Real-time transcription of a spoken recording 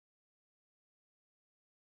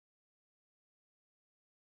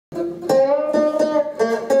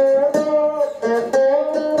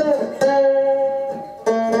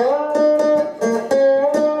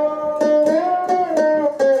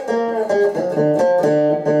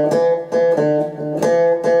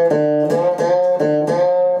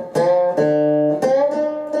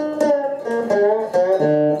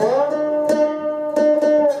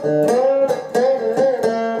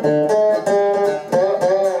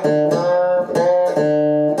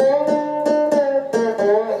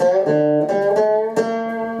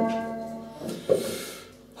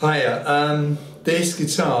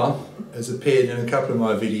guitar has appeared in a couple of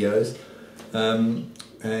my videos, and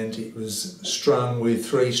it was strung with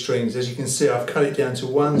 3 strings. As you can see, I've cut it down to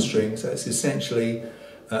 1 string, so it's essentially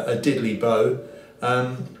a diddly bow.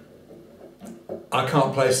 I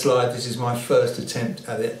can't play slide, this is my first attempt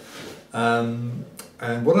at it. And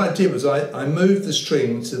what I did was I moved the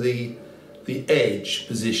string to the edge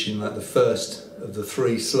position, like the first of the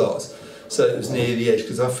 3 slots, so it was near the edge,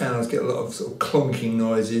 because I found I was getting a lot of sort of clonking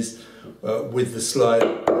noises with the slide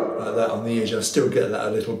like that on the edge. I still get that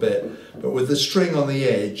a little bit, but with the string on the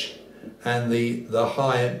edge and the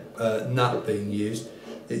high nut being used,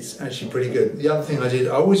 it's actually pretty good. The other thing I did,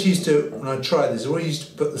 I always used to, when I tried this, I always used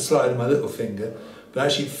to put the slide on my little finger, but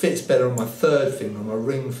actually it fits better on my 3rd finger, on my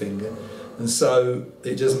ring finger, and so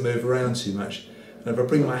it doesn't move around too much. And if I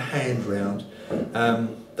bring my hand round,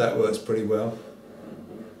 that works pretty well.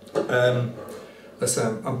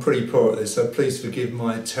 I'm pretty poor at this, so please forgive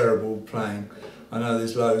my terrible playing. I know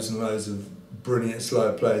there's loads and loads of brilliant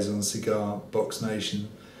slide players on Cigar, Box Nation,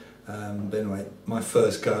 but anyway, my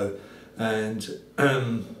first go. And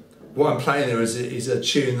what I'm playing there is a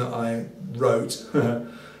tune that I wrote,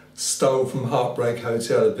 stole from Heartbreak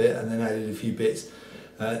Hotel a bit and then added a few bits.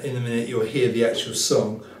 In a minute you'll hear the actual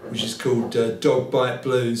song, which is called Dog Bite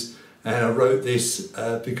Blues, and I wrote this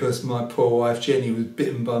because my poor wife Jenny was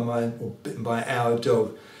bitten by our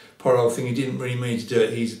dog. Poor old thing, he didn't really mean to do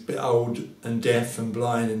it. He's a bit old and deaf and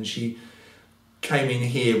blind, and she came in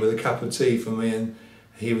here with a cup of tea for me, and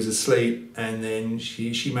he was asleep, and then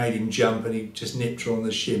she made him jump, and he just nipped her on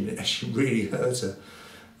the shin. It actually really hurt her.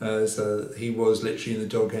 So he was literally in the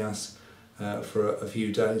doghouse for a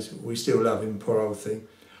few days. We still love him, poor old thing.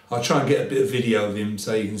 I'll try and get a bit of video of him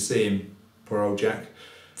so you can see him, poor old Jack.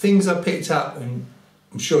 Things I picked up, and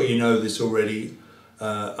I'm sure you know this already.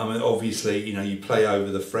 I mean, obviously, you know, you play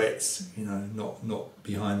over the frets, you know, not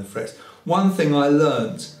behind the frets. One thing I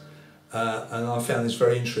learnt, and I found this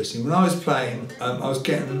very interesting, when I was playing, I was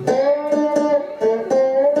getting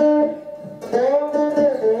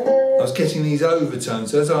these overtones.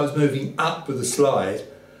 So as I was moving up with the slide,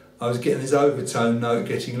 I was getting this overtone note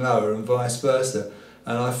getting lower and vice versa.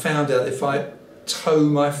 And I found out if I toe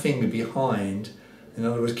my finger behind, in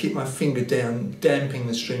other words, keep my finger down, damping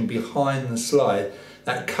the string behind the slide,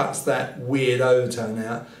 that cuts that weird overtone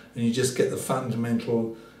out, and you just get the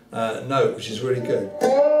fundamental note, which is really good.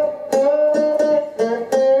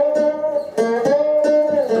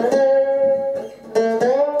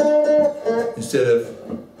 Instead of,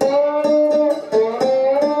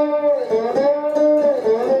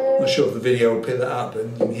 I'm not sure if the video will pick that up, but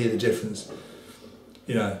you can hear the difference.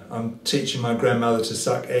 You know, I'm teaching my grandmother to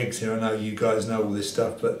suck eggs here. I know you guys know all this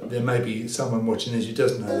stuff, but there may be someone watching this who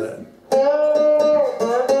doesn't know that.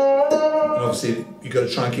 And obviously, you've got to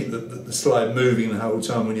try and keep the slide moving the whole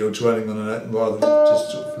time when you're dwelling on a note, rather than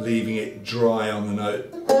just sort of leaving it dry on the note.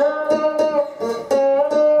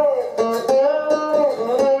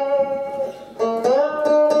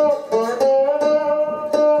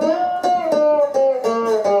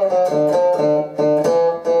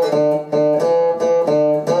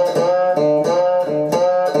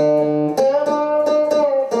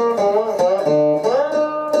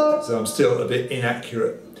 I'm still a bit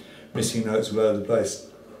inaccurate, missing notes all over the place.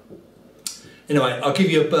 Anyway, I'll give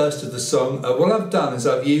you a burst of the song. What I've done is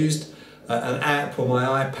I've used an app on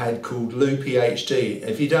my iPad called Loopy HD.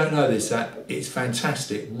 If you don't know this app, it's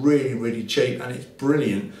fantastic, really, really cheap, and it's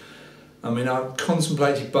brilliant. I mean, I've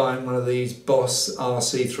contemplated buying one of these Boss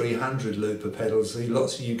RC300 looper pedals.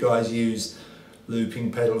 Lots of you guys use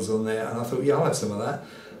looping pedals on there, and I thought, yeah, I'll have some of that.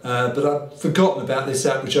 But I've forgotten about this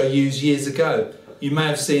app, which I used years ago. You may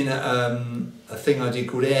have seen a thing I did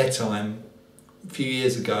called Airtime a few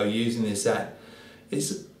years ago using this app.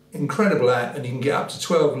 It's an incredible app, and you can get up to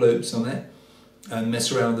 12 loops on it and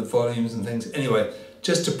mess around with the volumes and things. Anyway,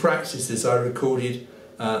 just to practice this, I recorded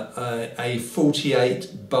a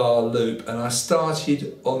 48 bar loop, and I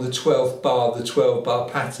started on the 12th bar, the 12 bar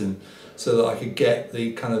pattern, so that I could get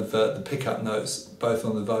the kind of the pickup notes both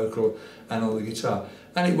on the vocal and on the guitar,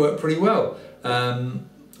 and it worked pretty well.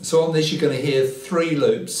 So on this you're going to hear 3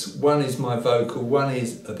 loops. One is my vocal, one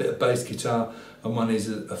is a bit of bass guitar, and one is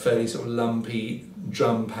a fairly sort of lumpy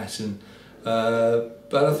drum pattern. But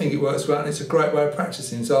I think it works well, and it's a great way of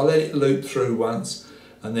practicing. So I'll let it loop through once,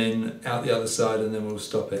 and then out the other side, and then we'll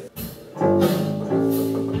stop it.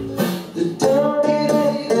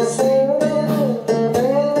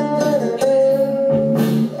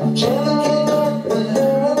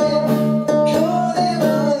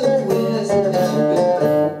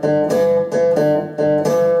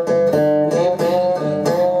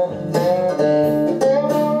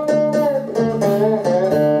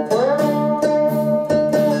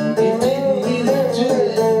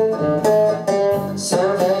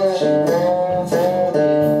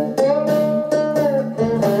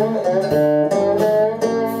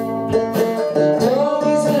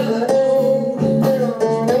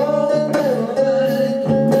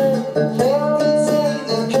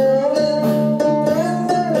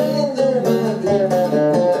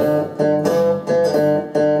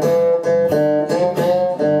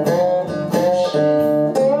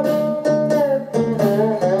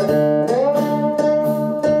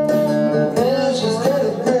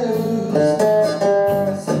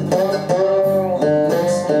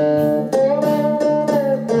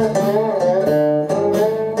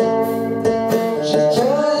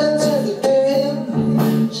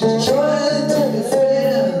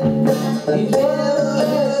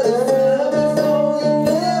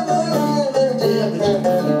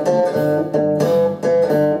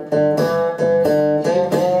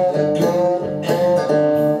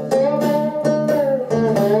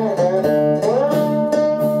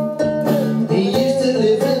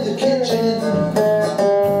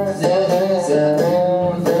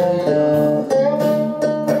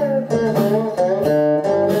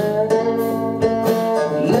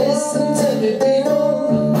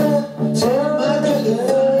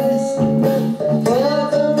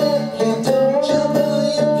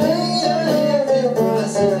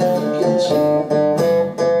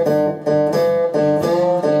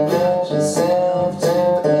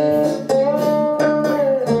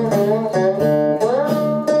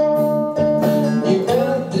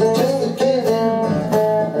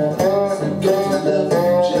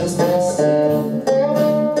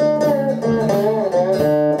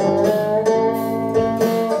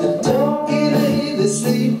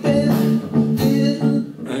 And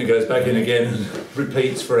it goes back in again and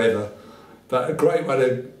repeats forever. But a great way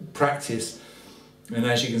to practice. And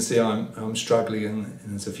as you can see, I'm struggling, and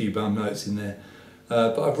there's a few bum notes in there.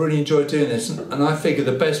 But I've really enjoyed doing this, and I figure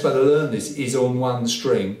the best way to learn this is on one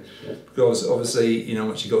string, because obviously, you know,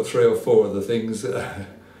 once you've got 3 or 4 of the things, it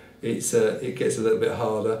gets a little bit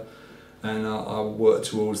harder. And I'll work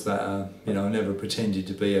towards that. You know, I never pretended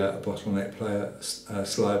to be a bottleneck player, a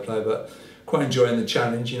slide player, but quite enjoying the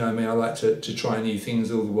challenge. You know, I mean, I like to try new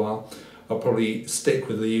things all the while. I'll probably stick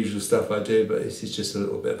with the usual stuff I do, but this is just a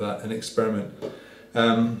little bit of an experiment.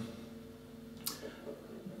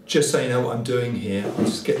 Just so you know what I'm doing here, I'll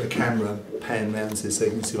just get the camera pan round so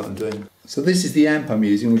you can see what I'm doing. So this is the amp I'm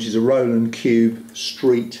using, which is a Roland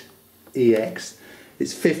Street EX.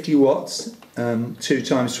 It's 50 watts, 2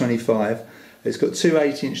 times 25. It's got 2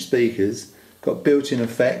 8-inch speakers, got built-in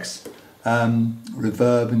effects,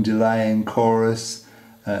 reverb and delay and chorus,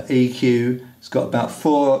 EQ. It's got about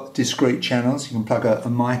 4 discrete channels. You can plug a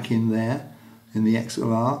mic in there in the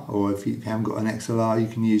XLR, or if you haven't got an XLR, you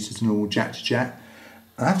can use just a normal jack to jack.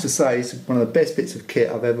 I have to say, it's one of the best bits of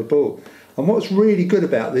kit I've ever bought. And what's really good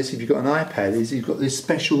about this, if you've got an iPad, is you've got this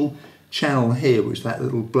special channel here, which that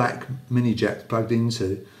little black mini jack's plugged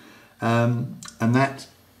into. And that,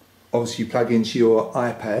 obviously, you plug into your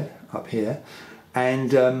iPad up here.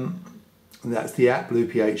 And that's the app,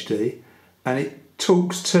 Loopy HD. And it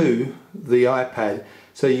talks to the iPad.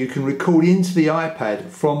 So you can record into the iPad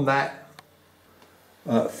from that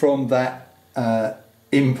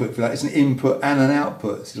input. It's an input and an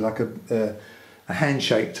output. It's like a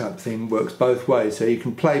handshake type thing, works both ways. So you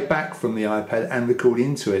can play back from the iPad and record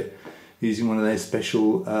into it using one of their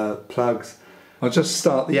special plugs. I'll just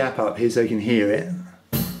start the app up here so you can hear it.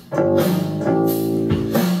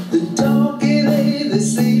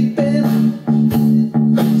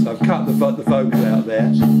 So I've cut the vocal out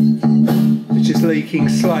there. It's just leaking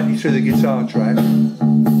slightly through the guitar track.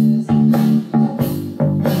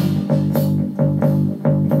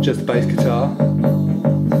 Just the bass guitar.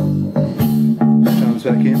 Drums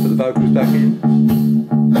back in, put the vocals back in.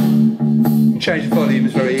 You can change the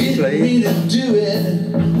volumes very easily. Do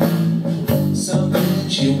it, something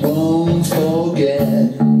you won't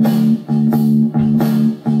forget.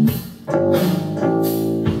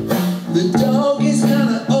 The dog is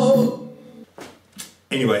kinda old.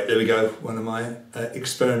 Anyway, there we go. One of my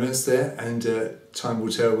experiments there, and time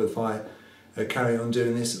will tell if I carry on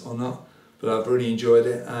doing this or not. But I've really enjoyed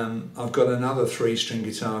it. I've got another 3-string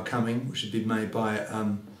guitar coming, which has been made by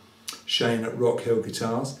Shane at Rock Hill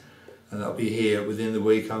Guitars, and that'll be here within the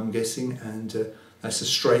week, I'm guessing. And that's a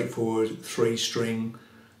straightforward 3-string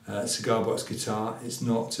cigar box guitar. It's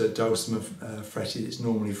not dulcimer fretted, it's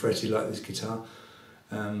normally fretted like this guitar.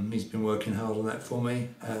 He's been working hard on that for me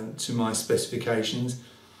to my specifications,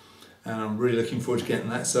 and I'm really looking forward to getting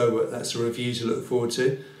that. So that's a review to look forward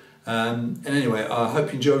to. And anyway, I hope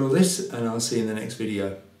you enjoyed all this, and I'll see you in the next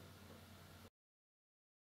video.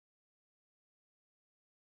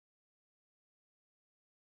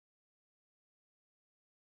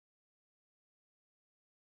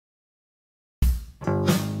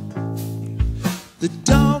 The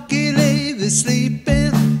donkey lay there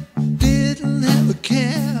sleeping, didn't have a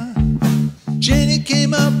care. Jenny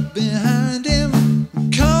came up behind him,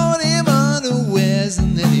 caught him unawares,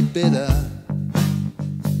 and then he bit her.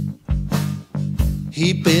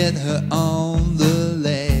 He bit her on the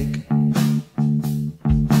leg.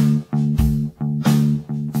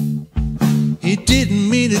 He didn't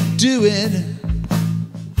mean to do it,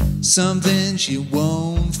 something she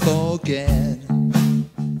won't forget.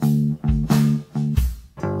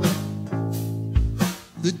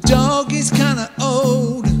 The dog is kinda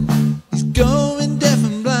old, he's going deaf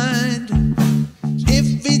and blind.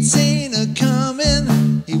 If he'd seen her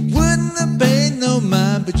coming, he wouldn't have paid no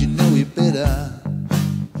mind, but you know he bit her.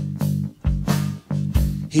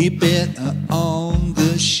 He bit her on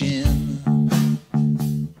the shin.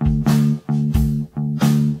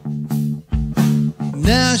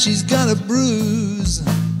 Now she's got a bruise,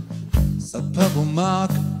 a purple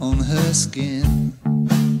mark on her skin.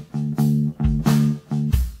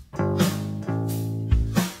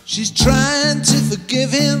 She's trying to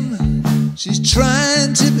forgive him, she's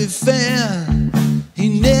trying to be fair. He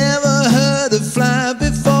never heard her fly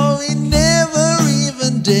before, he never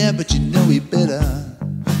even dared, but you know he bit her.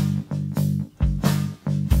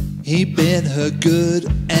 He bit her good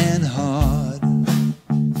and hard.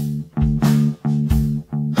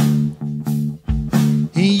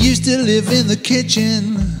 He used to live in the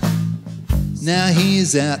kitchen, now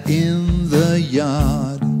he's out in the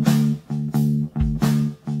yard.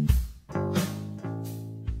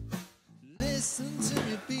 Listen to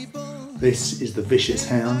This is the vicious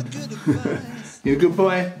hound. You a good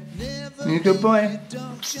boy? You a good boy?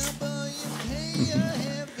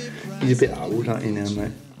 He's a bit old, aren't you now,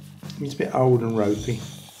 mate? He's a bit old and ropey.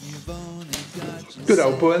 Good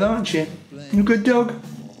old boy, aren't you? You a good dog?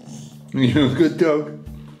 You a good dog?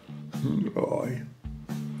 Oh,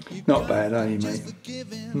 not bad, are you, mate?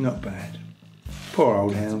 Not bad. Poor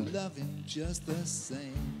old hound.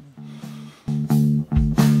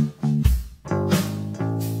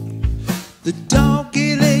 The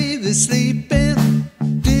doggy lay there sleeping,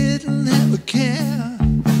 didn't have a care.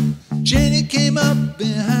 Jenny came up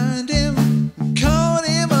behind him, caught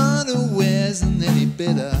him unawares, and then he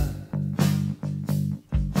bit her.